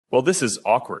Well, this is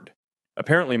awkward.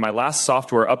 Apparently, my last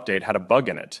software update had a bug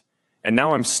in it, and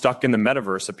now I'm stuck in the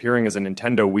metaverse appearing as a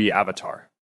Nintendo Wii avatar.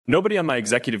 Nobody on my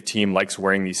executive team likes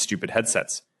wearing these stupid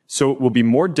headsets, so it will be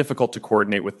more difficult to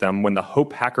coordinate with them when the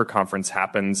Hope Hacker Conference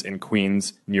happens in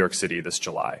Queens, New York City this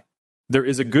July. There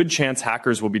is a good chance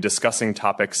hackers will be discussing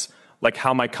topics like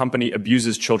how my company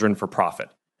abuses children for profit,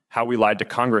 how we lied to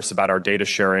Congress about our data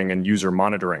sharing and user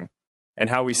monitoring, and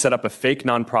how we set up a fake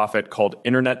nonprofit called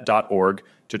Internet.org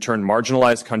to turn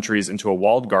marginalized countries into a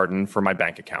walled garden for my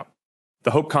bank account.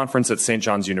 The Hope Conference at St.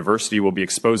 John's University will be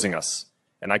exposing us,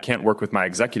 and I can't work with my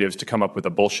executives to come up with a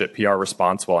bullshit PR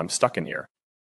response while I'm stuck in here.